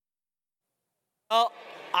Well,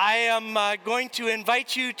 I am going to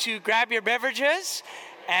invite you to grab your beverages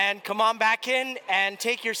and come on back in and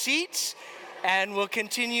take your seats, and we'll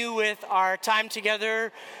continue with our time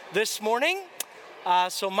together this morning.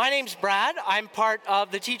 So my name's Brad. I'm part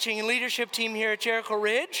of the teaching and leadership team here at Jericho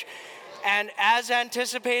Ridge, and as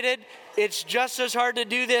anticipated, it's just as hard to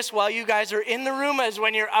do this while you guys are in the room as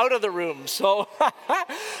when you're out of the room. So,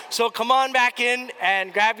 so come on back in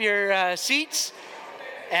and grab your seats.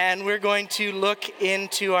 And we're going to look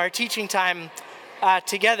into our teaching time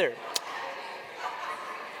together.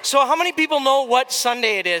 So how many people know what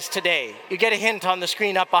Sunday it is today? You get a hint on the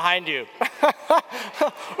screen up behind you. Ooh,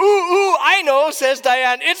 I know, says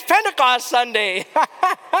Diane. It's Pentecost Sunday.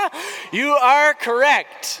 You are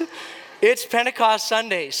correct. It's Pentecost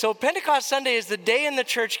Sunday. So Pentecost Sunday is the day in the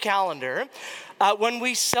church calendar when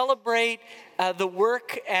we celebrate the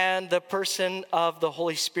work and the person of the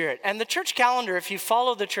Holy Spirit. And the church calendar, if you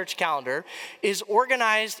follow the church calendar, is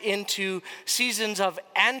organized into seasons of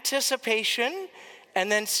anticipation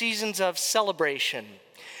and then seasons of celebration.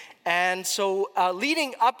 And so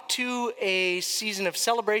leading up to a season of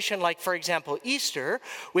celebration, like for example, Easter,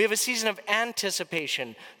 we have a season of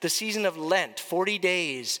anticipation, the season of Lent, 40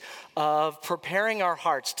 days of preparing our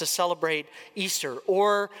hearts to celebrate Easter.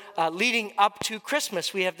 Or leading up to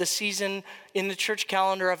Christmas, we have the season in the church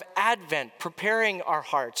calendar of Advent, preparing our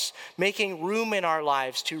hearts, making room in our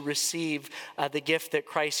lives to receive the gift that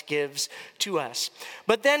Christ gives to us.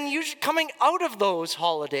 But then usually coming out of those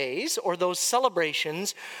holidays or those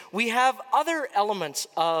celebrations, we have other elements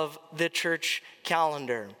of the church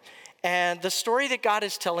calendar. And the story that God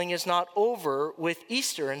is telling is not over with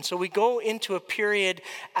Easter. And so we go into a period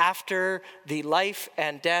after the life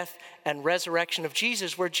and death and resurrection of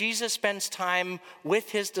Jesus, where Jesus spends time with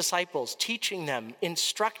his disciples, teaching them,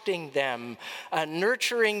 instructing them,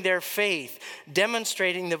 nurturing their faith,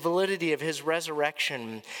 demonstrating the validity of his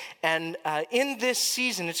resurrection. And in this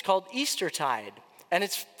season, it's called Eastertide. And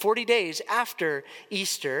it's 40 days after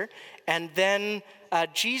Easter. And then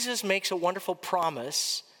Jesus makes a wonderful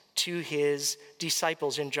promise to his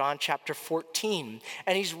disciples in John chapter 14.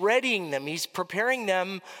 And he's readying them, he's preparing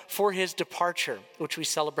them for his departure, which we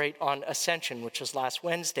celebrate on Ascension, which was last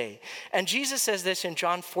Wednesday. And Jesus says this in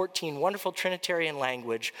John 14, wonderful Trinitarian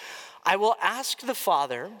language: I will ask the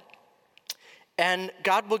Father, and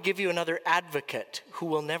God will give you another advocate who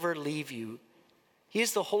will never leave you. He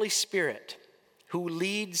is the Holy Spirit who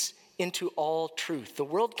leads into all truth. The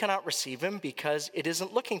world cannot receive him because it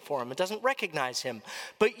isn't looking for him. It doesn't recognize him.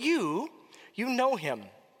 But you know him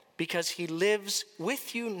because he lives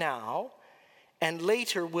with you now and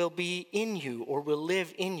later will be in you or will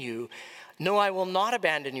live in you. No, I will not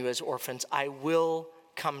abandon you as orphans. I will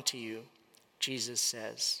come to you, Jesus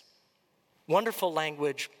says. Wonderful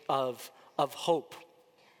language of hope.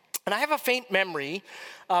 And I have a faint memory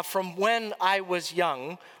from when I was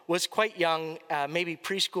quite young, maybe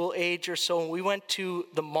preschool age or so. We went to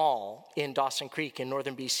the mall in Dawson Creek in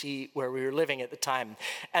northern BC where we were living at the time.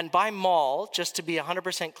 And by mall, just to be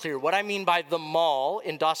 100% clear, what I mean by the mall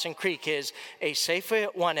in Dawson Creek is a Safeway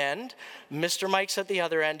at one end, Mr. Mike's at the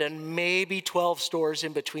other end, and maybe 12 stores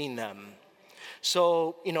in between them.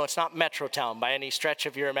 So, it's not Metrotown by any stretch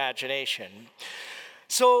of your imagination.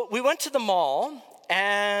 So we went to the mall.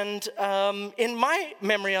 And in my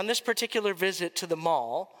memory on this particular visit to the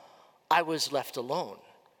mall, I was left alone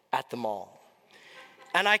at the mall.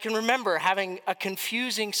 And I can remember having a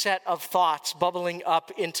confusing set of thoughts bubbling up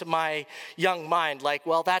into my young mind, like,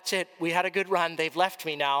 well, that's it. We had a good run. They've left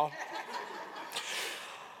me now.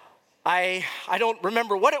 I don't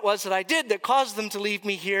remember what it was that I did that caused them to leave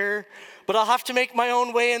me here, but I'll have to make my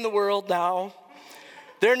own way in the world now.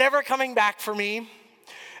 They're never coming back for me.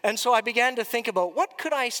 And so I began to think about what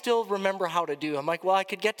could I still remember how to do. I'm like, well, I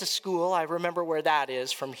could get to school. I remember where that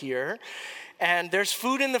is from here. And there's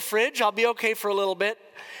food in the fridge. I'll be okay for a little bit.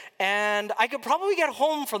 And I could probably get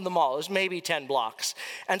home from the mall. It was maybe 10 blocks.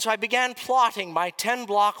 And so I began plotting my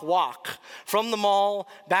 10-block walk from the mall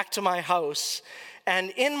back to my house.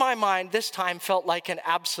 And in my mind, this time felt like an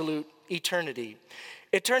absolute eternity.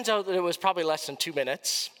 It turns out that it was probably less than 2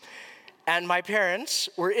 minutes. And my parents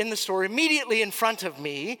were in the store immediately in front of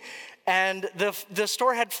me, and the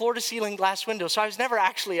store had floor-to-ceiling glass windows, so I was never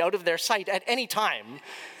actually out of their sight at any time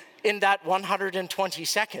in that 120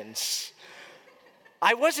 seconds.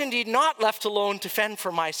 I was indeed not left alone to fend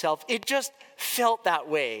for myself. It just felt that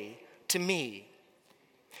way to me.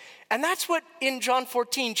 And that's what in John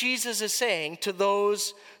 14 Jesus is saying to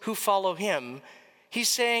those who follow him. He's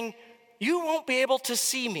saying, you won't be able to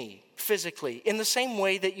see me physically in the same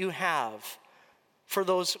way that you have for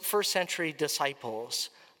those first century disciples.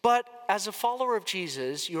 But as a follower of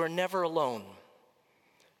Jesus, you are never alone.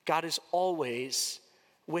 God is always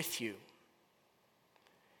with you.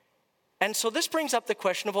 And so this brings up the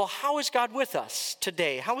question of, well, how is God with us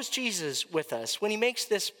today? How is Jesus with us when he makes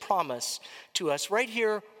this promise to us right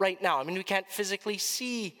here, right now? I mean, we can't physically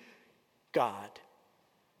see God.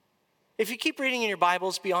 If you keep reading in your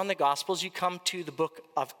Bibles beyond the Gospels, you come to the book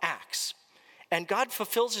of Acts. And God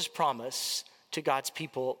fulfills his promise to God's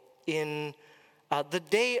people in the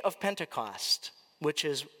day of Pentecost, which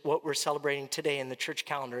is what we're celebrating today in the church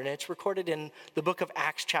calendar. And it's recorded in the book of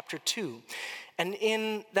Acts chapter 2. And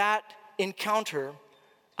in that encounter,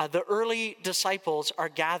 the early disciples are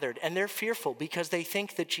gathered, and they're fearful because they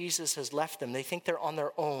think that Jesus has left them. They think they're on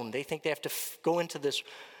their own. They think they have to go into this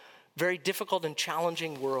very difficult and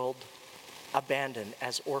challenging world abandoned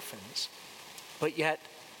as orphans. But yet,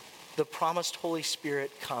 the promised Holy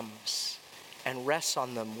Spirit comes and rests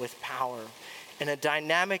on them with power in a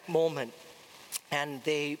dynamic moment, and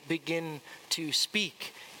they begin to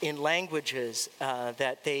speak in languages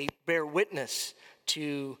that they bear witness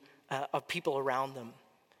to of people around them.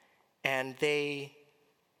 And they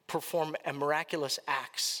perform miraculous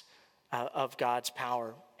acts of God's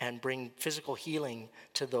power and bring physical healing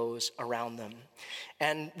to those around them.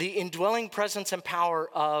 And the indwelling presence and power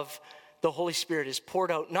of the Holy Spirit is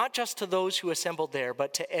poured out not just to those who assembled there,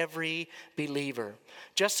 but to every believer.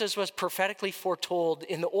 Just as was prophetically foretold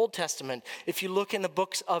in the Old Testament, if you look in the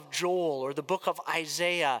books of Joel or the book of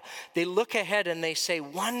Isaiah, they look ahead and they say,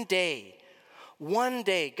 one day,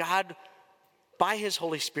 God, by his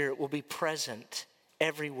Holy Spirit, will be present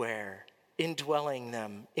everywhere, indwelling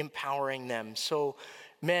them, empowering them. So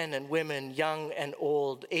men and women, young and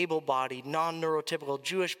old, able-bodied, non-neurotypical,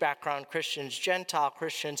 Jewish background Christians, Gentile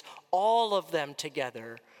Christians, all of them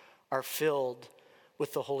together are filled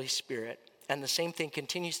with the Holy Spirit. And the same thing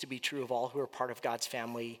continues to be true of all who are part of God's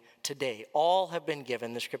family today. All have been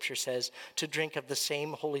given, the scripture says, to drink of the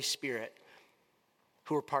same Holy Spirit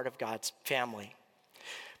who are part of God's family.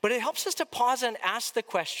 But it helps us to pause and ask the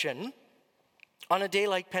question on a day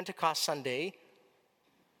like Pentecost Sunday,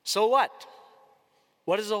 so what?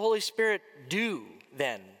 What does the Holy Spirit do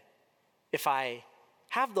then if I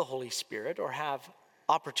have the Holy Spirit or have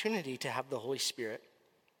opportunity to have the Holy Spirit?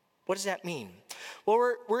 What does that mean?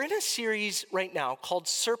 Well, we're in a series right now called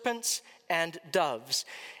Serpents and Doves.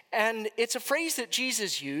 And it's a phrase that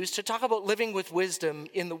Jesus used to talk about living with wisdom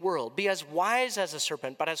in the world. Be as wise as a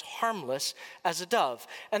serpent, but as harmless as a dove.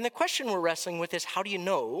 And the question we're wrestling with is, how do you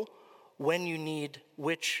know when you need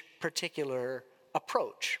which particular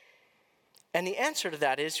approach? And the answer to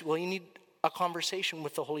that is, well, you need a conversation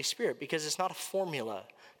with the Holy Spirit, because it's not a formula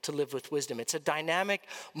to live with wisdom. It's a dynamic,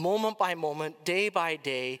 moment by moment, day by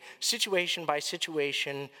day, situation by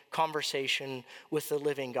situation conversation with the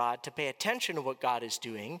living God to pay attention to what God is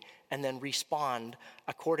doing and then respond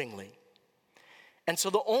accordingly. And so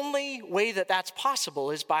the only way that that's possible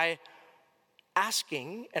is by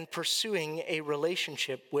asking and pursuing a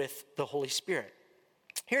relationship with the Holy Spirit.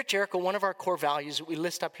 Here at Jericho, one of our core values that we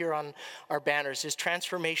list up here on our banners is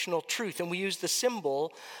transformational truth. And we use the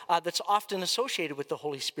symbol that's often associated with the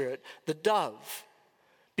Holy Spirit, the dove,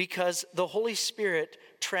 because the Holy Spirit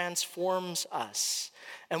transforms us.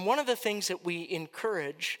 And one of the things that we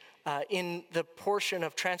encourage in the portion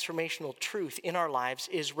of transformational truth in our lives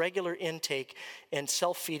is regular intake and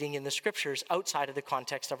self-feeding in the scriptures outside of the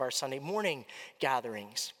context of our Sunday morning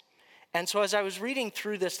gatherings. And so as I was reading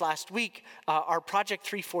through this last week, our Project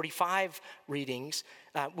 345 readings,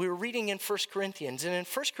 we were reading in 1 Corinthians. And in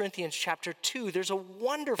 1 Corinthians chapter 2, there's a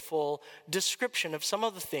wonderful description of some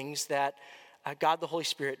of the things that God the Holy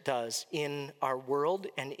Spirit does in our world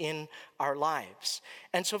and in our lives.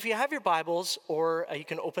 And so if you have your Bibles, or you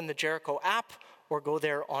can open the Jericho app or go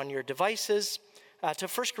there on your devices to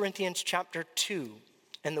 1 Corinthians chapter 2.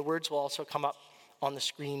 And the words will also come up on the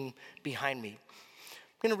screen behind me.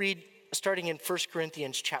 I'm going to read starting in 1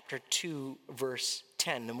 Corinthians chapter 2, verse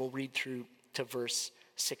 10, and we'll read through to verse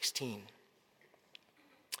 16.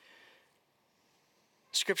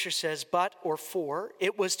 Scripture says, "But, or for,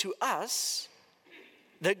 it was to us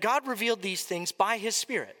that God revealed these things by his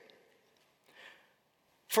Spirit.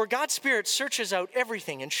 For God's Spirit searches out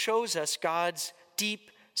everything and shows us God's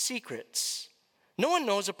deep secrets. No one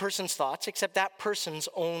knows a person's thoughts except that person's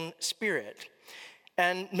own spirit.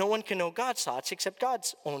 And no one can know God's thoughts except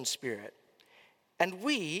God's own Spirit. And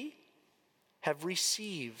we have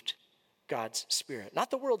received God's Spirit, not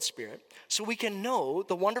the world's spirit, so we can know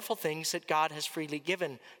the wonderful things that God has freely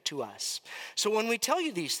given to us. So when we tell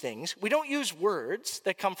you these things, we don't use words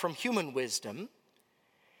that come from human wisdom.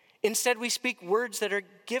 Instead, we speak words that are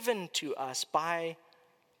given to us by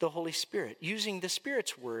the Holy Spirit, using the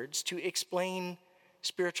Spirit's words to explain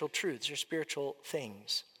spiritual truths or spiritual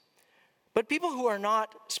things. But people who are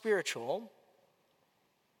not spiritual,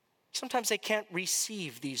 sometimes they can't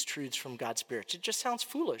receive these truths from God's Spirit. It just sounds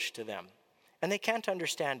foolish to them, and they can't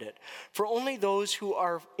understand it. For only those who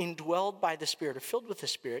are indwelled by the Spirit or filled with the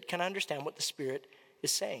Spirit can understand what the Spirit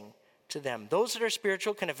is saying to them. Those that are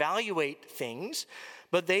spiritual can evaluate things,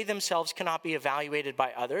 but they themselves cannot be evaluated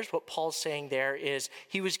by others. What Paul's saying there is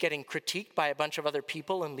he was getting critiqued by a bunch of other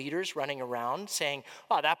people and leaders running around saying,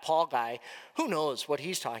 oh, that Paul guy, who knows what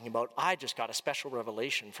he's talking about? I just got a special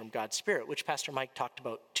revelation from God's Spirit, which Pastor Mike talked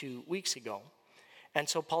about 2 weeks ago. And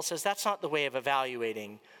so Paul says that's not the way of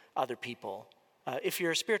evaluating other people. If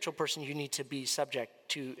you're a spiritual person, you need to be subject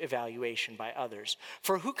to evaluation by others.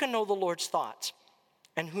 For who can know the Lord's thoughts?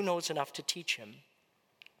 And who knows enough to teach him?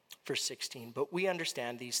 Verse 16, but we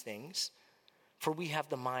understand these things, for we have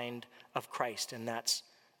the mind of Christ. And that's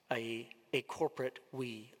a corporate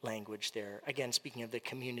we language there. Again, speaking of the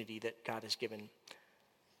community that God has given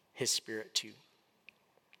his Spirit to.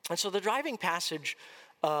 And so the driving question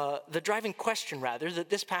that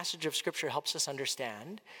this passage of Scripture helps us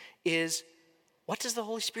understand is, what does the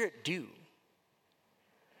Holy Spirit do?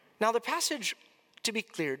 Now, the passage, to be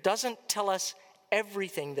clear, doesn't tell us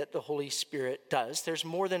everything that the Holy Spirit does. There's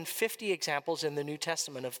more than 50 examples in the New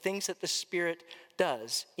Testament of things that the Spirit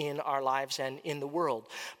does in our lives and in the world.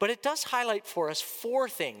 But it does highlight for us 4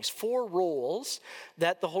 things, 4 roles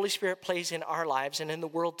that the Holy Spirit plays in our lives and in the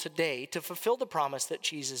world today to fulfill the promise that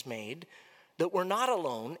Jesus made, that we're not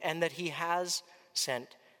alone and that he has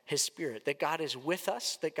sent his Spirit, that God is with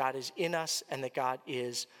us, that God is in us, and that God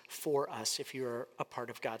is for us if you're a part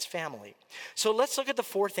of God's family. So let's look at the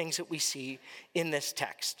 4 things that we see in this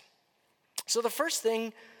text. So the first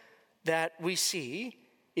thing that we see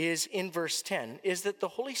is in verse 10, is that the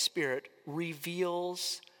Holy Spirit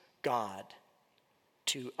reveals God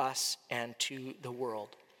to us and to the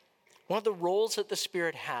world. One of the roles that the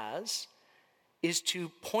Spirit has is to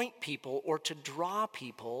point people or to draw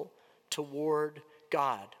people toward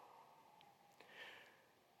God.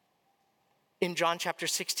 In John chapter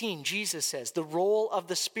 16, Jesus says, the role of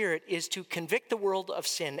the Spirit is to convict the world of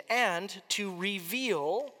sin and to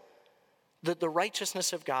reveal that the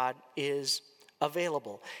righteousness of God is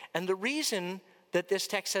available. And the reason that this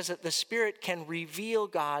text says that the Spirit can reveal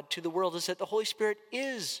God to the world is that the Holy Spirit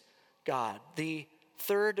is God, the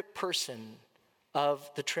third person of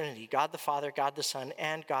the Trinity, God the Father, God the Son,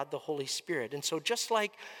 and God the Holy Spirit. And so just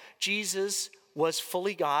like Jesus was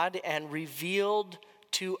fully God and revealed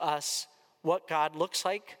to us what God looks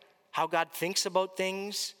like, how God thinks about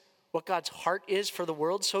things, what God's heart is for the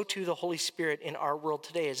world, so too the Holy Spirit in our world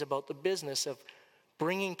today is about the business of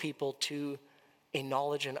bringing people to a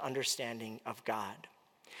knowledge and understanding of God.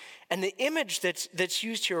 And the image that's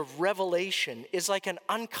used here of revelation is like an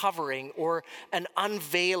uncovering or an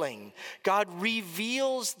unveiling. God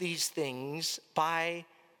reveals these things by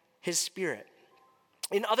his Spirit.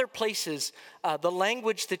 In other places, the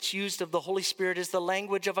language that's used of the Holy Spirit is the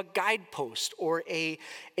language of a guidepost or a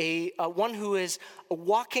one who is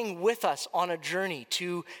walking with us on a journey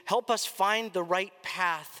to help us find the right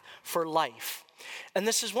path for life. And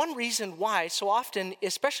this is one reason why so often,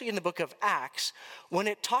 especially in the book of Acts, when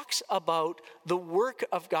it talks about the work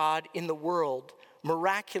of God in the world,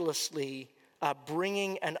 miraculously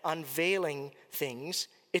bringing and unveiling things,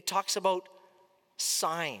 it talks about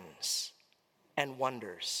signs and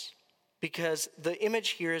wonders. Because the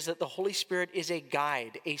image here is that the Holy Spirit is a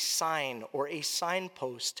guide, a sign, or a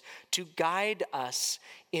signpost to guide us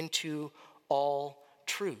into all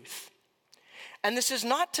truth. And this is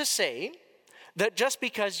not to say that just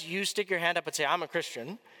because you stick your hand up and say, I'm a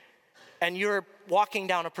Christian, and you're walking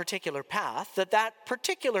down a particular path, that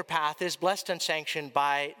particular path is blessed and sanctioned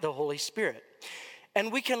by the Holy Spirit.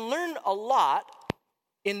 And we can learn a lot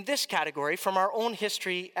in this category from our own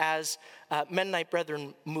history as Mennonite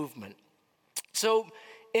Brethren movement. So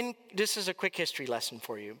this is a quick history lesson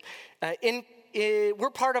for you.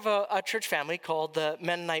 We're part of a church family called the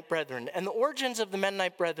Mennonite Brethren. And the origins of the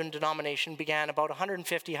Mennonite Brethren denomination began about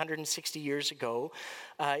 150, 160 years ago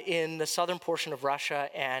in the southern portion of Russia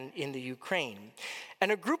and in the Ukraine.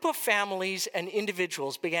 And a group of families and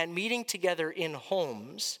individuals began meeting together in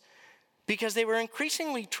homes because they were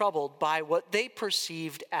increasingly troubled by what they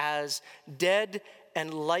perceived as dead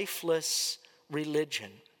and lifeless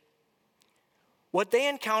religion. What they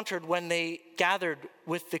encountered when they gathered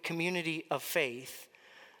with the community of faith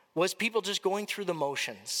was people just going through the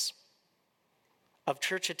motions of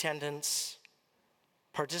church attendance,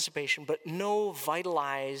 participation, but no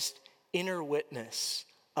vitalized inner witness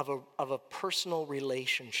of a personal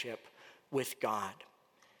relationship with God.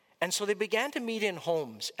 And so they began to meet in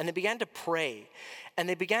homes, and they began to pray, and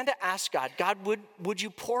they began to ask God, God, would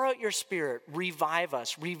you pour out your Spirit, revive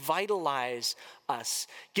us, revitalize us,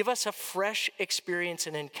 give us a fresh experience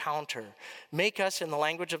and encounter, make us, in the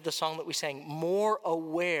language of the song that we sang, more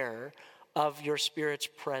aware of your Spirit's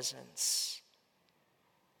presence.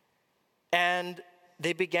 And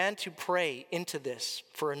they began to pray into this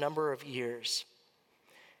for a number of years.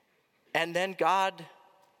 And then God,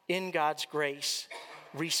 in God's grace,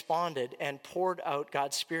 responded and poured out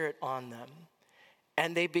God's Spirit on them.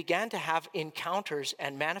 And they began to have encounters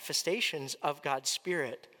and manifestations of God's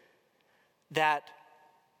Spirit that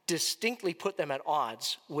distinctly put them at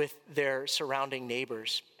odds with their surrounding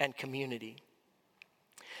neighbors and community.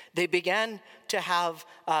 They began to have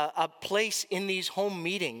a place in these home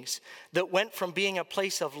meetings that went from being a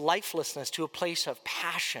place of lifelessness to a place of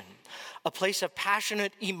passion, a place of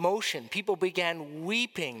passionate emotion. People began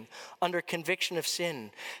weeping under conviction of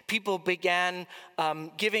sin. People began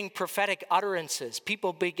giving prophetic utterances.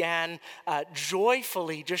 People began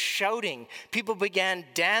joyfully just shouting. People began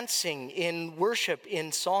dancing in worship,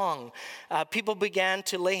 in song. People began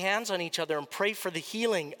to lay hands on each other and pray for the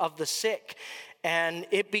healing of the sick. And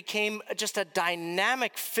it became just a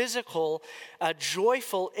dynamic, physical,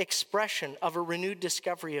 joyful expression of a renewed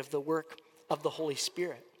discovery of the work of the Holy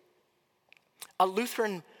Spirit. A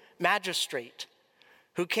Lutheran magistrate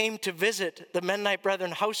who came to visit the Mennonite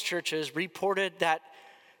Brethren house churches reported that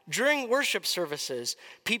during worship services,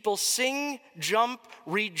 people sing, jump,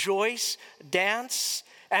 rejoice, dance,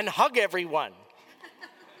 and hug everyone.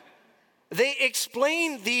 They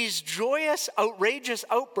explain these joyous, outrageous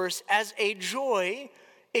outbursts as a joy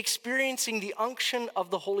experiencing the unction of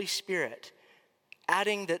the Holy Spirit,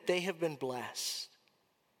 adding that they have been blessed.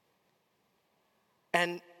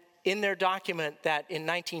 And in their document that in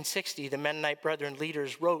 1960, the Mennonite Brethren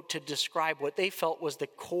leaders wrote to describe what they felt was the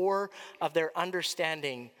core of their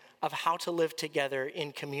understanding of how to live together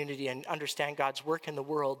in community and understand God's work in the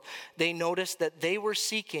world, they noticed that they were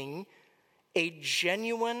seeking a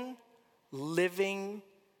genuine, living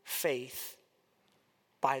faith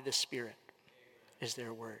by the Spirit, is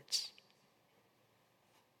their words.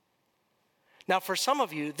 Now, for some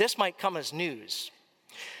of you, this might come as news,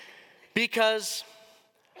 because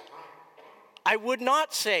I would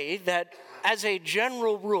not say that, as a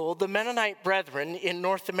general rule, the Mennonite Brethren in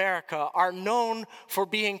North America are known for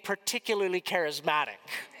being particularly charismatic.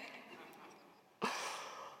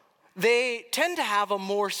 They tend to have a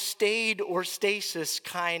more staid or stasis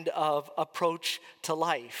kind of approach to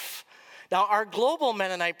life. Now, our global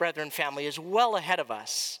Mennonite Brethren family is well ahead of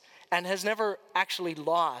us and has never actually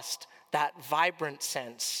lost that vibrant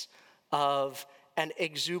sense of an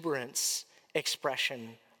exuberance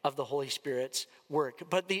expression of the Holy Spirit's work.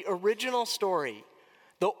 But the original story,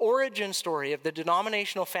 the origin story of the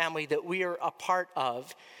denominational family that we are a part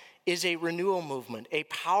of, is a renewal movement, a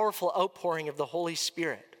powerful outpouring of the Holy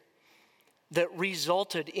Spirit that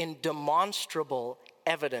resulted in demonstrable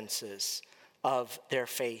evidences of their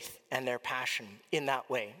faith and their passion in that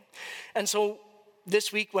way. And so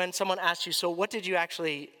this week when someone asks you, so what did you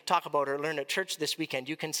actually talk about or learn at church this weekend?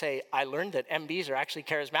 You can say, I learned that MBs are actually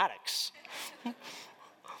charismatics.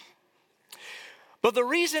 But the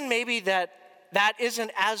reason maybe that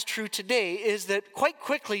isn't as true today is that quite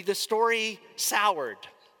quickly the story soured.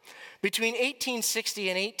 Between 1860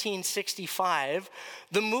 and 1865,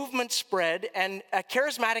 the movement spread, and a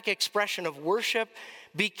charismatic expression of worship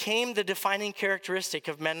became the defining characteristic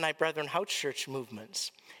of Mennonite Brethren house church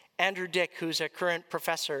movements. Andrew Dick, who's a current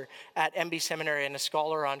professor at MB Seminary and a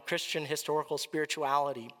scholar on Christian historical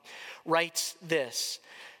spirituality, writes this: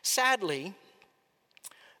 sadly,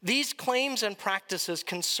 these claims and practices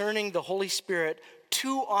concerning the Holy Spirit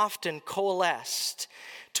too often coalesced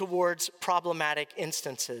towards problematic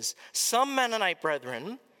instances. Some Mennonite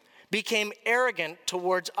brethren became arrogant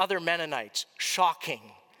towards other Mennonites. Shocking.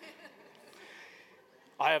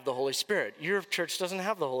 I have the Holy Spirit. Your church doesn't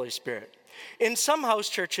have the Holy Spirit. In some house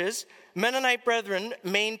churches, Mennonite brethren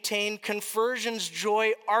maintain conversion's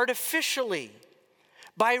joy artificially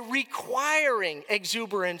by requiring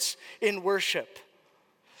exuberance in worship.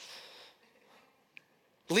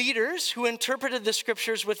 Leaders who interpreted the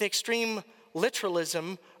scriptures with extreme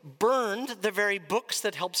literalism burned the very books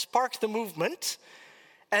that helped spark the movement,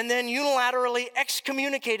 and then unilaterally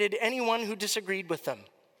excommunicated anyone who disagreed with them.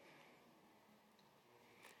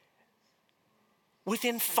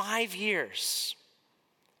 Within 5 years,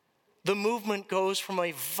 the movement goes from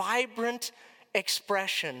a vibrant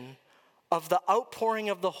expression of the outpouring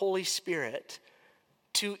of the Holy Spirit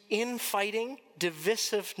to infighting,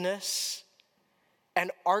 divisiveness,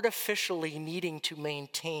 and artificially needing to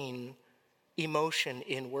maintain emotion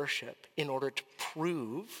in worship in order to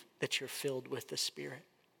prove that you're filled with the Spirit.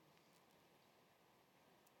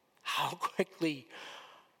 How quickly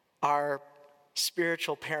our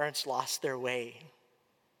spiritual parents lost their way.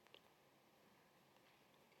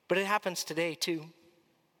 But it happens today too.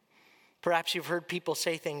 Perhaps you've heard people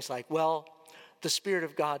say things like, well, the Spirit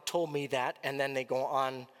of God told me that, and then they go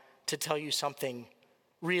on to tell you something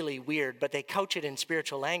really weird, but they couch it in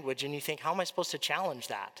spiritual language, and you think, how am I supposed to challenge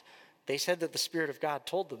that? They said that the Spirit of God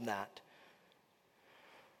told them that.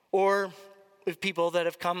 Or with people that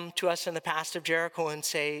have come to us in the past of Jericho and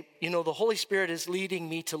say, the Holy Spirit is leading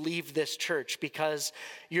me to leave this church because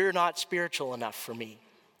you're not spiritual enough for me.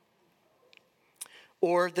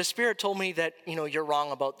 Or the Spirit told me that, you're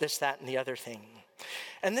wrong about this, that, and the other thing.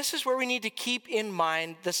 And this is where we need to keep in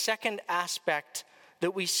mind the second aspect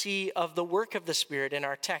that we see of the work of the Spirit in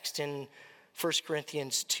our text in 1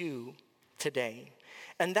 Corinthians 2 today.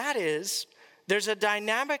 And that is, there's a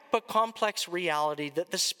dynamic but complex reality that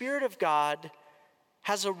the Spirit of God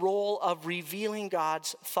has a role of revealing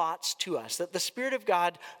God's thoughts to us, that the Spirit of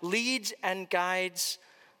God leads and guides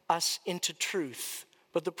us into truth.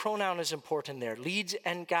 But the pronoun is important there. Leads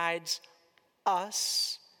and guides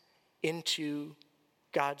us into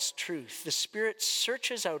God's truth. The Spirit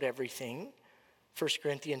searches out everything, 1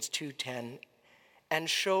 Corinthians 2:10, and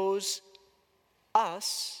shows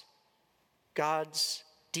us God's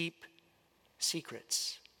deep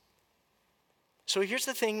secrets. So here's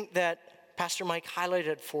the thing that Pastor Mike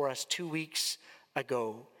highlighted for us 2 weeks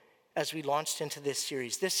ago as we launched into this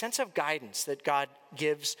series. This sense of guidance that God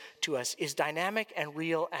gives to us is dynamic and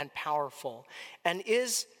real and powerful, and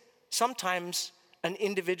is sometimes an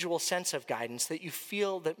individual sense of guidance that you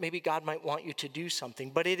feel that maybe God might want you to do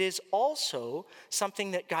something, but it is also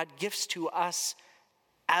something that God gives to us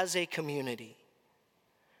as a community.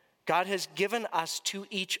 God has given us to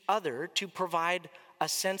each other to provide a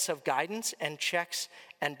sense of guidance and checks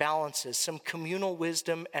and balances, some communal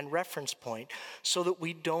wisdom and reference point, so that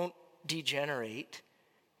we don't degenerate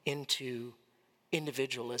into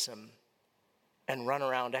individualism and run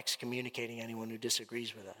around excommunicating anyone who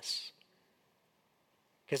disagrees with us.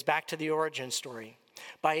 Because back to the origin story,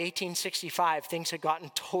 by 1865, things had gotten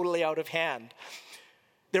totally out of hand.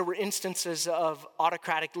 There were instances of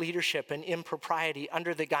autocratic leadership and impropriety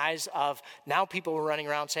under the guise of, now people were running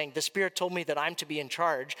around saying, the Spirit told me that I'm to be in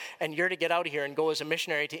charge and you're to get out of here and go as a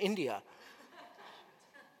missionary to India.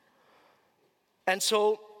 And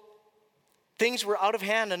so things were out of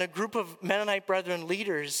hand, and a group of Mennonite Brethren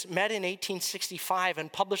leaders met in 1865 and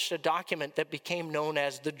published a document that became known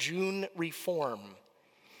as the June Reform.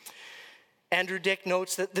 Andrew Dick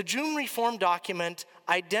notes that the June Reform document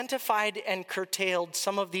identified and curtailed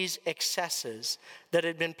some of these excesses that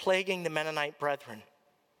had been plaguing the Mennonite Brethren.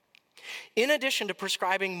 In addition to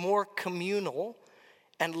prescribing more communal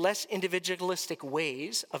and less individualistic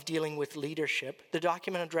ways of dealing with leadership, the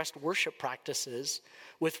document addressed worship practices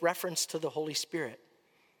with reference to the Holy Spirit.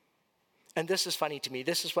 And this is funny to me.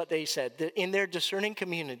 This is what they said. In their discerning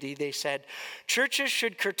community, they said, churches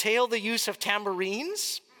should curtail the use of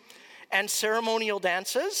tambourines and ceremonial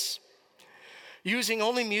dances, using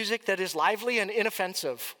only music that is lively and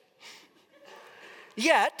inoffensive.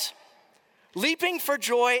 Yet, leaping for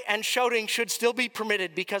joy and shouting should still be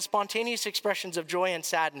permitted, because spontaneous expressions of joy and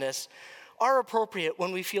sadness are appropriate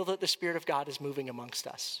when we feel that the Spirit of God is moving amongst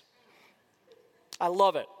us. I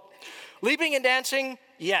love it. Leaping and dancing,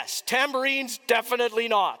 yes. Tambourines, definitely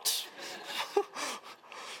not.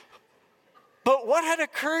 But what had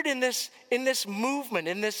occurred in this movement,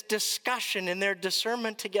 in this discussion, in their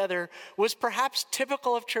discernment together, was perhaps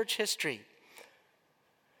typical of church history.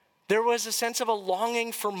 There was a sense of a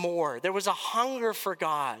longing for more. There was a hunger for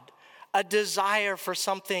God, a desire for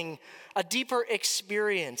something, a deeper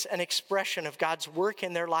experience and expression of God's work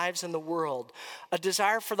in their lives in the world, a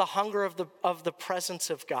desire for the hunger of the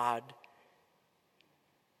presence of God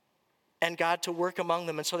and God to work among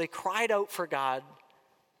them. And so they cried out for God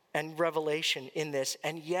and revelation in this.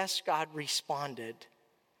 And yes, God responded.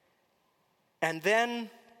 And then,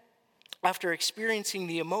 after experiencing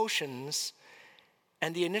the emotions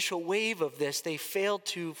and the initial wave of this, they failed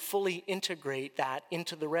to fully integrate that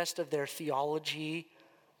into the rest of their theology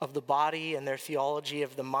of the body and their theology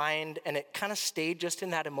of the mind. And it kind of stayed just in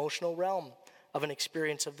that emotional realm of an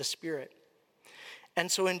experience of the Spirit.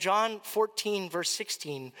 And so in John 14, verse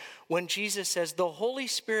 16, when Jesus says, the Holy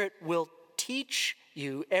Spirit will teach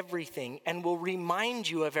you everything and will remind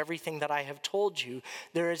you of everything that I have told you,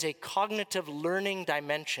 there is a cognitive learning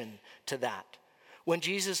dimension to that. When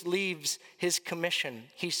Jesus leaves his commission,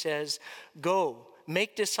 he says, go,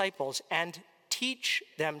 make disciples and teach teach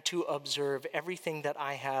them to observe everything that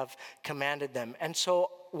I have commanded them. And so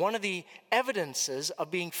one of the evidences of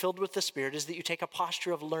being filled with the Spirit is that you take a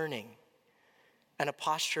posture of learning and a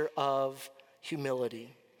posture of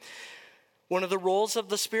humility. One of the roles of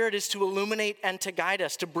the Spirit is to illuminate and to guide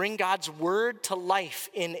us, to bring God's word to life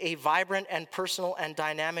in a vibrant and personal and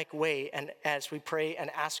dynamic way. And as we pray and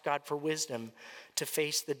ask God for wisdom to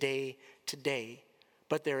face the day to day.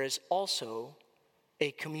 But there is also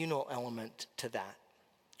a communal element to that,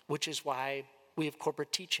 which is why we have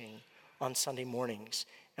corporate teaching on Sunday mornings.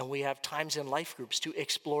 And we have times in life groups to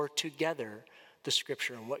explore together the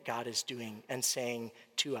scripture and what God is doing and saying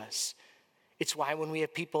to us. It's why when we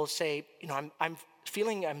have people say,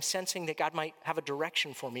 I'm sensing that God might have a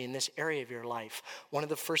direction for me in this area of your life. One of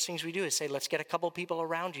the first things we do is say, let's get a couple people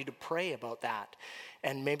around you to pray about that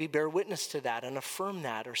and maybe bear witness to that and affirm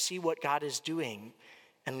that or see what God is doing.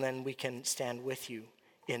 And then we can stand with you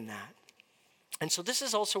in that. And so this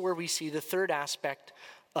is also where we see the third aspect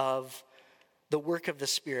of the work of the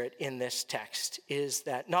Spirit in this text, is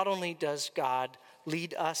that not only does God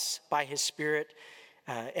lead us by his Spirit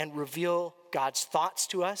and reveal God's thoughts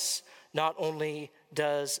to us, not only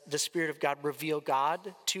does the Spirit of God reveal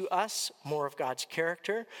God to us, more of God's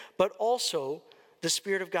character, but also the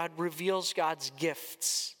Spirit of God reveals God's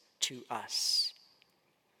gifts to us.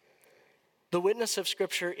 The witness of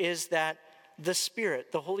Scripture is that the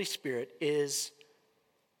Spirit, the Holy Spirit, is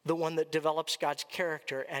the one that develops God's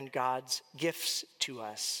character and God's gifts to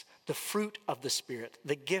us. The fruit of the Spirit,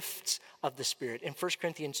 the gifts of the Spirit. In 1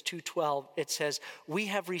 Corinthians 2:12, it says, we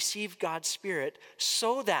have received God's Spirit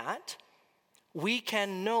so that we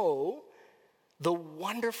can know the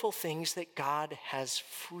wonderful things that God has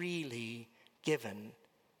freely given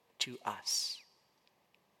to us.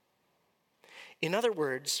 In other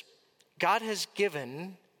words, God has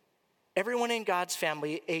given everyone in God's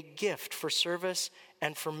family a gift for service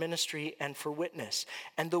and for ministry and for witness.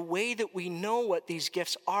 And the way that we know what these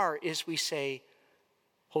gifts are is we say,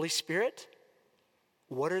 Holy Spirit,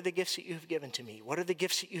 what are the gifts that you have given to me? What are the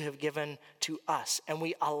gifts that you have given to us? And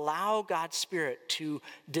we allow God's Spirit to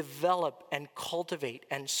develop and cultivate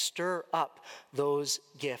and stir up those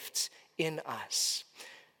gifts in us.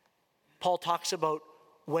 Paul talks about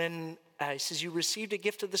when he says, you received a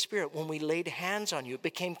gift of the Spirit. When we laid hands on you, it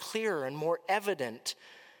became clearer and more evident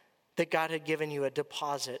that God had given you a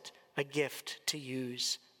deposit, a gift to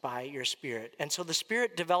use by your Spirit. And so the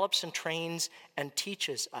Spirit develops and trains and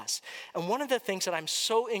teaches us. And one of the things that I'm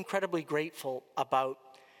so incredibly grateful about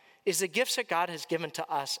is the gifts that God has given to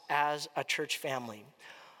us as a church family.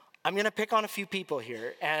 I'm going to pick on a few people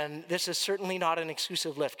here, and this is certainly not an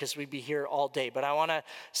exclusive list because we'd be here all day, but I want to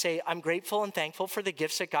say I'm grateful and thankful for the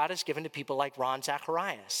gifts that God has given to people like Ron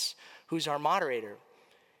Zacharias, who's our moderator.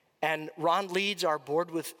 And Ron leads our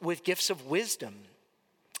board with gifts of wisdom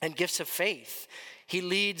and gifts of faith. He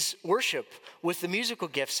leads worship with the musical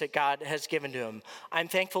gifts that God has given to him. I'm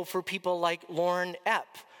thankful for people like Lauren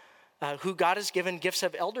Epp, who God has given gifts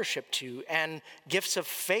of eldership to and gifts of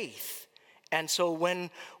faith. And so when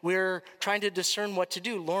we're trying to discern what to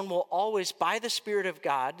do, Lauren will always, by the Spirit of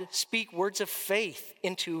God, speak words of faith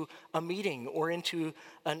into a meeting or into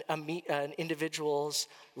an individual's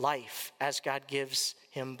life as God gives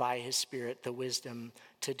him by his Spirit the wisdom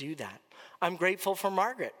to do that. I'm grateful for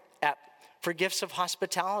Margaret Epp for gifts of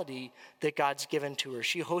hospitality that God's given to her.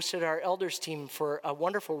 She hosted our elders team for a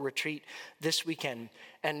wonderful retreat this weekend.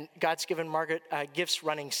 And God's given Margaret gifts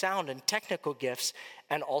running sound and technical gifts,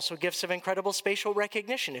 and also gifts of incredible spatial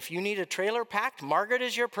recognition. If you need a trailer packed, Margaret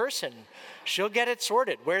is your person. She'll get it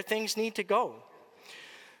sorted where things need to go.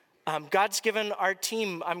 God's given our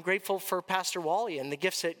team, I'm grateful for Pastor Wally and the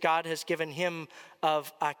gifts that God has given him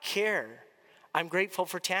of care. I'm grateful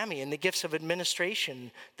for Tammy and the gifts of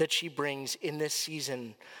administration that she brings in this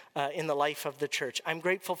season in the life of the church. I'm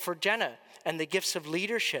grateful for Jenna and the gifts of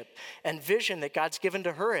leadership and vision that God's given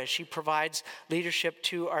to her as she provides leadership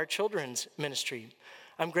to our children's ministry.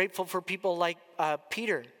 I'm grateful for people like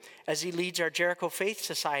Peter as he leads our Jericho Faith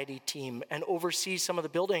Society team and oversees some of the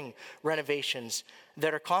building renovations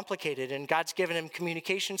that are complicated. And God's given him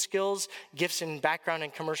communication skills, gifts in background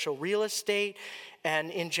in commercial real estate,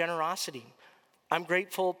 and in generosity. I'm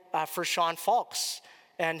grateful for Sean Falks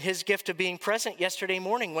and his gift of being present yesterday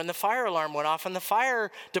morning when the fire alarm went off and the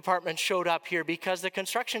fire department showed up here because the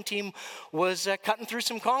construction team was cutting through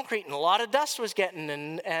some concrete and a lot of dust was getting.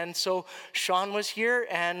 And so Sean was here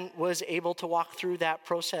and was able to walk through that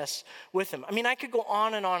process with him. I mean, I could go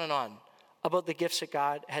on and on and on about the gifts that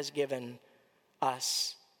God has given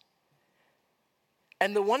us.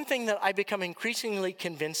 And the one thing that I become increasingly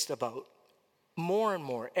convinced about more and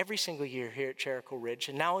more every single year here at Jericho Ridge,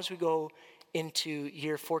 and now as we go into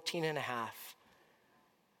year 14 and a half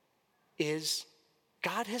is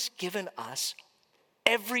God has given us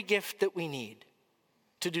every gift that we need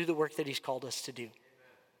to do the work that he's called us to do.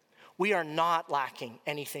 We are not lacking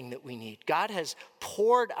anything that we need. God has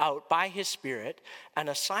poured out by his Spirit an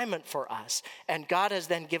assignment for us, and God has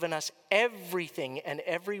then given us everything and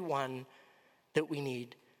everyone that we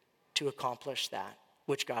need to accomplish that,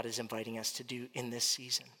 which God is inviting us to do in this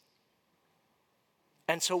season.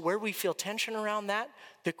 And so where we feel tension around that,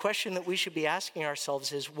 the question that we should be asking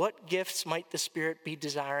ourselves is, what gifts might the Spirit be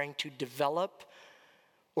desiring to develop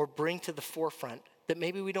or bring to the forefront that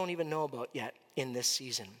maybe we don't even know about yet in this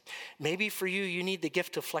season? Maybe for you, you need the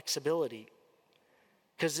gift of flexibility,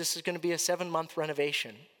 because this is going to be a 7-month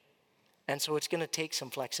renovation. And so it's going to take some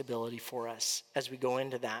flexibility for us as we go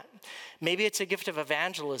into that. Maybe it's a gift of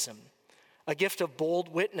evangelism, a gift of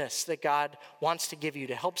bold witness that God wants to give you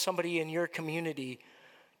to help somebody in your community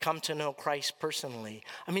come to know Christ personally.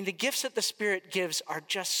 I mean, the gifts that the Spirit gives are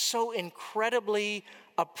just so incredibly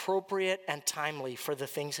appropriate and timely for the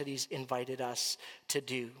things that he's invited us to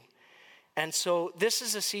do. And so this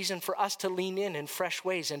is a season for us to lean in fresh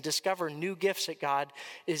ways and discover new gifts that God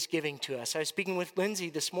is giving to us. I was speaking with Lindsay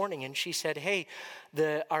this morning, and she said, hey,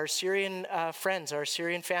 our Syrian friends, our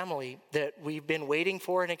Syrian family that we've been waiting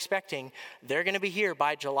for and expecting, they're going to be here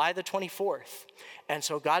by July the 24th. And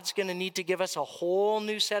so God's going to need to give us a whole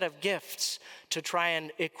new set of gifts to try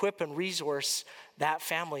and equip and resource that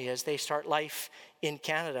family as they start life in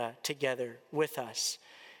Canada together with us.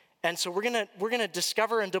 And so we're gonna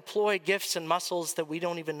discover and deploy gifts and muscles that we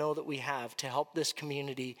don't even know that we have to help this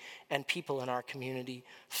community and people in our community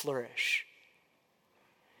flourish.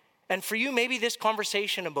 And for you, maybe this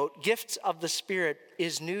conversation about gifts of the Spirit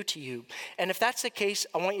is new to you. And if that's the case,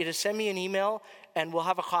 I want you to send me an email and we'll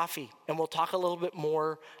have a coffee and we'll talk a little bit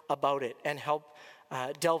more about it and help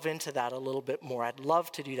delve into that a little bit more. I'd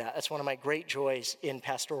love to do that. That's one of my great joys in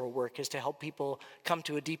pastoral work, is to help people come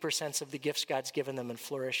to a deeper sense of the gifts God's given them and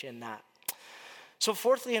flourish in that. So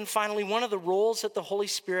fourthly and finally, one of the roles that the Holy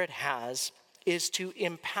Spirit has is to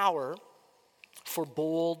empower for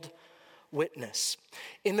bold witness.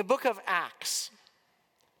 In the book of Acts,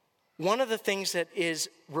 one of the things that is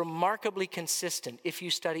remarkably consistent, if you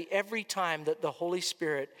study every time that the Holy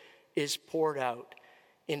Spirit is poured out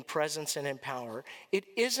in presence and in power, it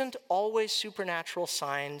isn't always supernatural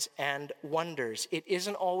signs and wonders. It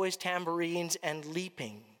isn't always tambourines and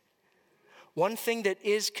leaping. One thing that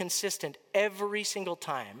is consistent every single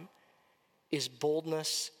time is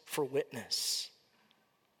boldness for witness.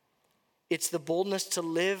 It's the boldness to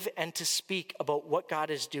live and to speak about what God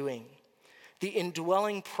is doing. The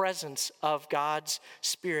indwelling presence of God's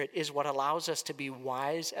Spirit is what allows us to be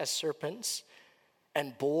wise as serpents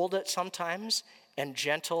and bold at sometimes and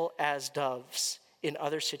gentle as doves in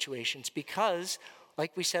other situations, because,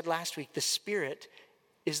 like we said last week, the Spirit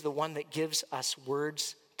is the one that gives us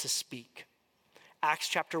words to speak. Acts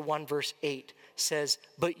chapter 1 verse 8 says,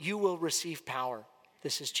 "But you will receive power."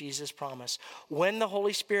 This is Jesus' promise. "When the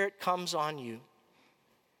Holy Spirit comes on you."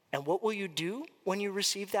 And what will you do when you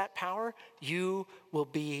receive that power? "You will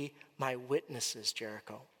be my witnesses,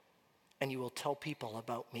 Jericho, and you will tell people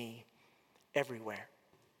about me everywhere."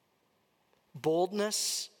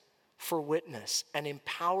 Boldness for witness, an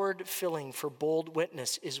empowered filling for bold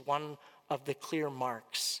witness, is one of the clear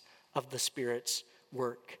marks of the Spirit's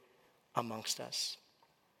work amongst us.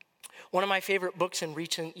 One of my favorite books in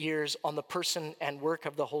recent years on the person and work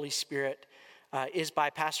of the Holy Spirit is by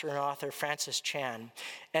pastor and author Francis Chan.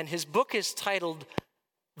 And his book is titled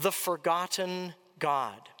 "The Forgotten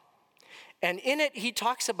God." And in it, he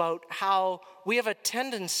talks about how we have a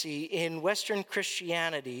tendency in Western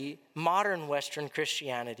Christianity, modern Western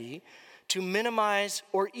Christianity, to minimize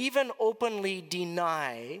or even openly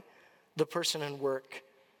deny the person and work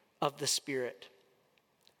of the Spirit.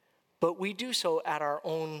 But we do so at our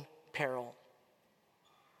own peril.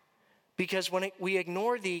 Because when we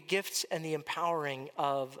ignore the gifts and the empowering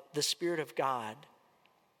of the Spirit of God,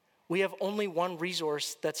 we have only one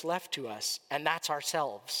resource that's left to us, and that's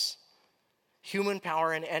ourselves. Human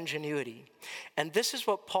power and ingenuity. And this is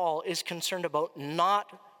what Paul is concerned about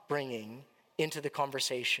not bringing into the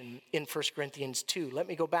conversation in 1 Corinthians 2. Let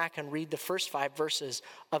me go back and read the first 5 verses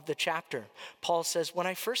of the chapter. Paul says, "When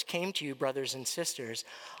I first came to you, brothers and sisters,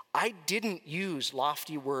 I didn't use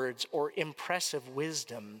lofty words or impressive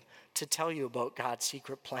wisdom to tell you about God's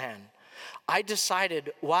secret plan. I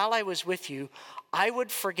decided while I was with you, I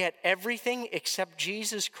would forget everything except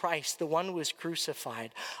Jesus Christ, the one who was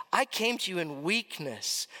crucified. I came to you in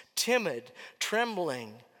weakness, timid,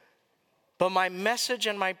 trembling. But my message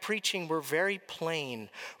and my preaching were very plain.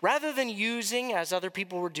 Rather than using, as other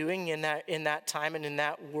people were doing in that time and in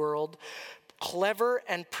that world, clever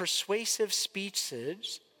and persuasive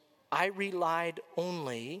speeches, I relied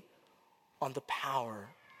only on the power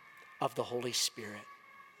of the Holy Spirit.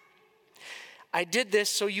 I did this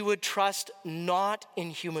so you would trust not in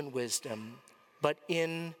human wisdom, but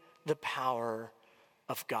in the power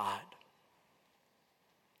of God.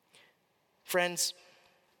 Friends,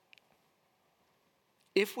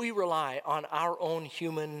 if we rely on our own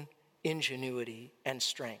human ingenuity and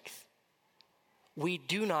strength, we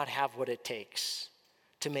do not have what it takes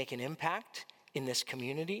to make an impact in this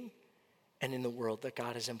community and in the world that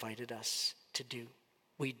God has invited us to do.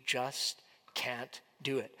 We just can't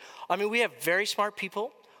do it. I mean, we have very smart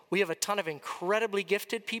people. We have a ton of incredibly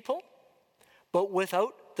gifted people. But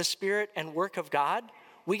without the Spirit and work of God,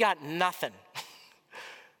 we got nothing.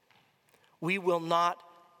 We will not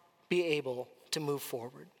be able to move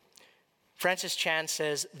forward. Francis Chan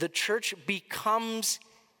says, the church becomes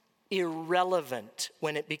irrelevant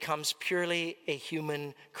when it becomes purely a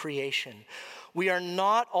human creation. We are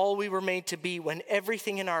not all we were made to be when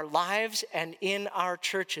everything in our lives and in our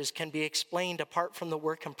churches can be explained apart from the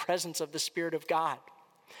work and presence of the Spirit of God.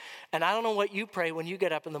 And I don't know what you pray when you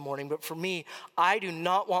get up in the morning, but for me, I do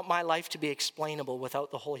not want my life to be explainable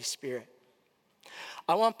without the Holy Spirit.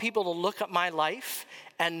 I want people to look at my life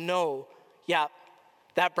and know, yeah,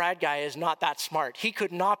 that Brad guy is not that smart. He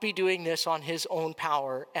could not be doing this on his own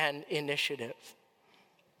power and initiative.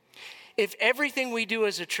 If everything we do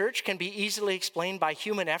as a church can be easily explained by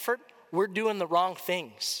human effort, we're doing the wrong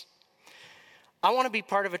things. I want to be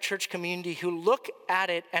part of a church community who look at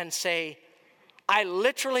it and say, I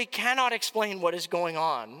literally cannot explain what is going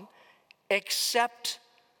on except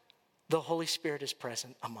the Holy Spirit is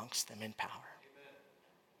present amongst them in power.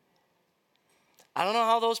 I don't know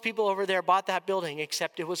how those people over there bought that building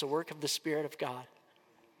except it was a work of the Spirit of God.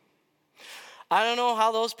 I don't know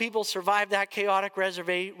how those people survived that chaotic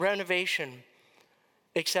renovation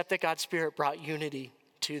except that God's Spirit brought unity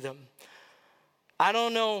to them. I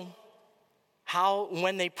don't know how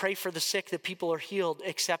when they pray for the sick that people are healed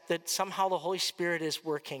except that somehow the Holy Spirit is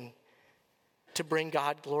working to bring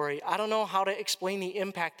God glory. I don't know how to explain the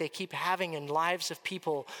impact they keep having in lives of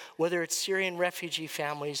people, whether it's Syrian refugee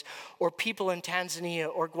families or people in Tanzania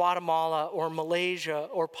or Guatemala or Malaysia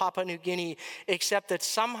or Papua New Guinea, except that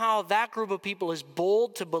somehow that group of people is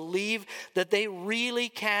bold to believe that they really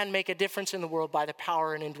can make a difference in the world by the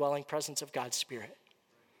power and indwelling presence of God's Spirit.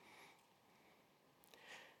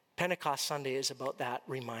 Pentecost Sunday is about that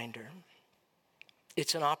reminder.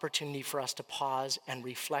 It's an opportunity for us to pause and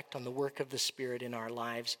reflect on the work of the Spirit in our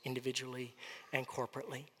lives, individually and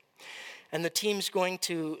corporately. And the team's going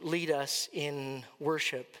to lead us in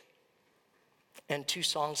worship and 2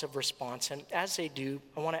 songs of response. And as they do,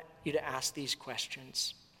 I want you to ask these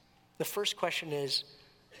questions. The first question is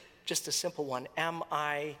just a simple one. Am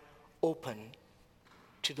I open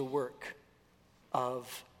to the work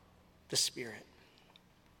of the Spirit?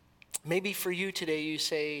 Maybe for you today, you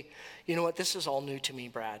say, you know what, this is all new to me,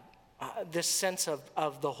 Brad. This sense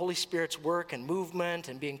of the Holy Spirit's work and movement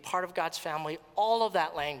and being part of God's family, all of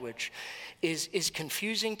that language is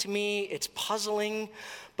confusing to me, it's puzzling,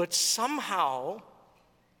 but somehow,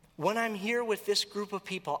 when I'm here with this group of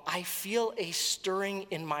people, I feel a stirring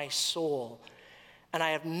in my soul, and I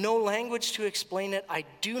have no language to explain it, I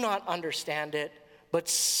do not understand it, but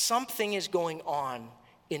something is going on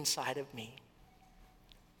inside of me.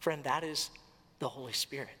 Friend, that is the Holy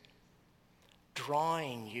Spirit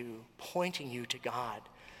drawing you, pointing you to God,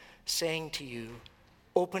 saying to you,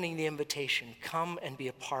 opening the invitation, come and be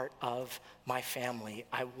a part of my family.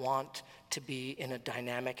 I want to be in a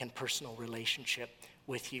dynamic and personal relationship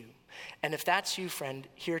with you. And if that's you, friend,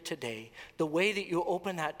 here today, the way that you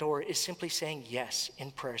open that door is simply saying yes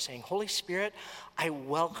in prayer, saying, Holy Spirit, I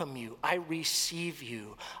welcome you. I receive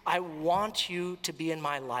you. I want you to be in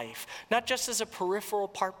my life, not just as a peripheral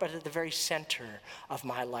part, but at the very center of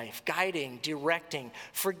my life, guiding, directing,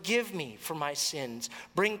 forgive me for my sins,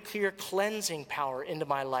 bring clear cleansing power into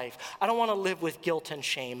my life. I don't want to live with guilt and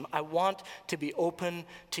shame. I want to be open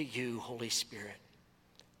to you, Holy Spirit.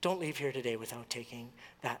 Don't leave here today without taking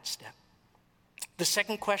that step. The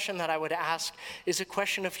second question that I would ask is a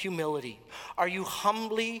question of humility. Are you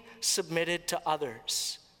humbly submitted to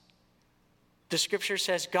others? The scripture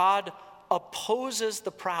says God opposes the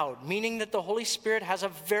proud, meaning that the Holy Spirit has a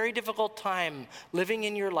very difficult time living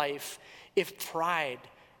in your life if pride,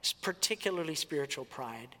 particularly spiritual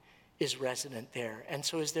pride, is resident there. And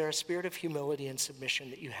so is there a spirit of humility and submission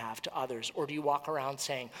that you have to others? Or do you walk around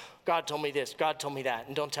saying, God told me this, God told me that,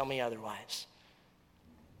 and don't tell me otherwise?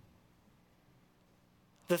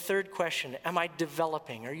 The third question, am I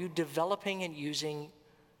developing? Are you developing and using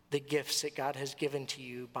the gifts that God has given to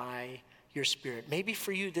you by your Spirit? Maybe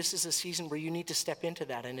for you, this is a season where you need to step into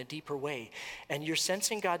that in a deeper way. And you're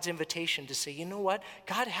sensing God's invitation to say, you know what?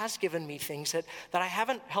 God has given me things that I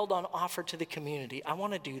haven't held on offer to the community. I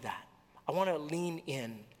want to do that. I want to lean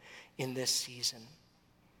in this season.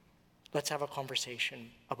 Let's have a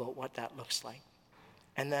conversation about what that looks like.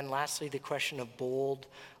 And then lastly, the question of bold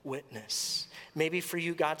witness. Maybe for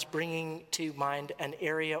you, God's bringing to mind an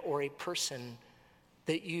area or a person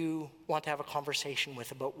that you want to have a conversation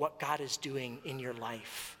with about what God is doing in your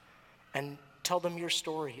life, and tell them your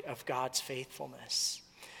story of God's faithfulness.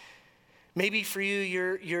 Maybe for you,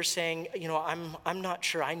 you're saying, you know, I'm not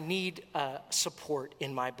sure. I need support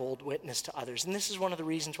in my bold witness to others. And this is one of the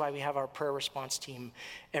reasons why we have our prayer response team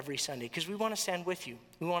every Sunday, because we want to stand with you.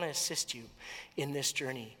 We want to assist you in this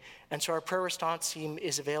journey. And so our prayer response team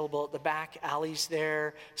is available at the back. Allie's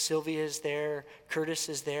there, Sylvia's there, Curtis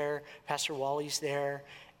is there, Pastor Wally's there.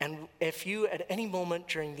 And if you, at any moment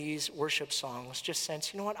during these worship songs, just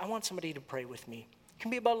sense, you know what, I want somebody to pray with me. It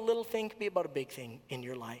can be about a little thing, it can be about a big thing in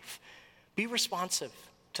your life. Be responsive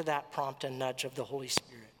to that prompt and nudge of the Holy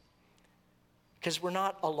Spirit. Because we're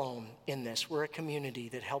not alone in this. We're a community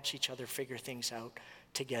that helps each other figure things out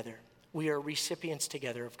together. We are recipients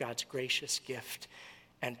together of God's gracious gift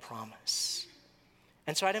and promise.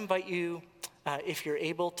 And so I'd invite you, if you're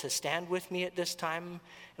able, to stand with me at this time,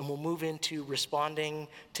 and we'll move into responding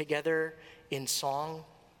together in song.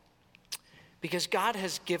 Because God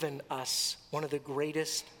has given us one of the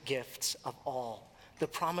greatest gifts of all. The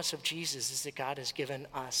promise of Jesus is that God has given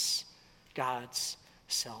us God's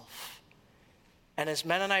self. And as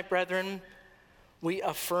Mennonite brethren, we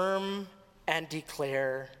affirm and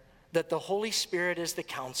declare that the Holy Spirit is the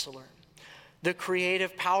counselor, the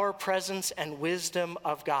creative power, presence, and wisdom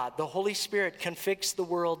of God. The Holy Spirit convicts the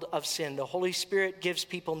world of sin. The Holy Spirit gives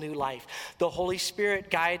people new life. The Holy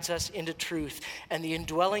Spirit guides us into truth. And the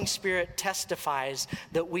indwelling Spirit testifies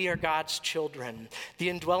that we are God's children. The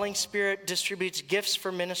indwelling Spirit distributes gifts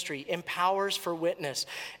for ministry, empowers for witness,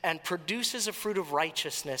 and produces a fruit of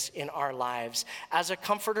righteousness in our lives. As a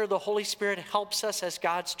comforter, the Holy Spirit helps us as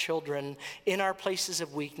God's children in our places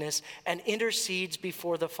of weakness and intercedes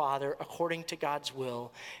before the Father according to God's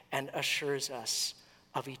will and assures us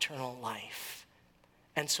of eternal life.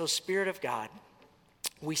 And so, Spirit of God,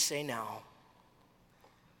 we say now,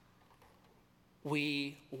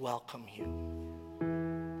 we welcome you.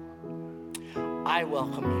 I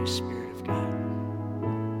welcome you, Spirit of God,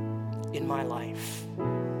 in my life,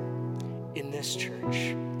 in this church,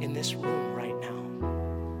 in this room right now.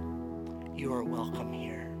 You are welcome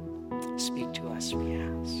here. Speak to us, we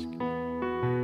ask.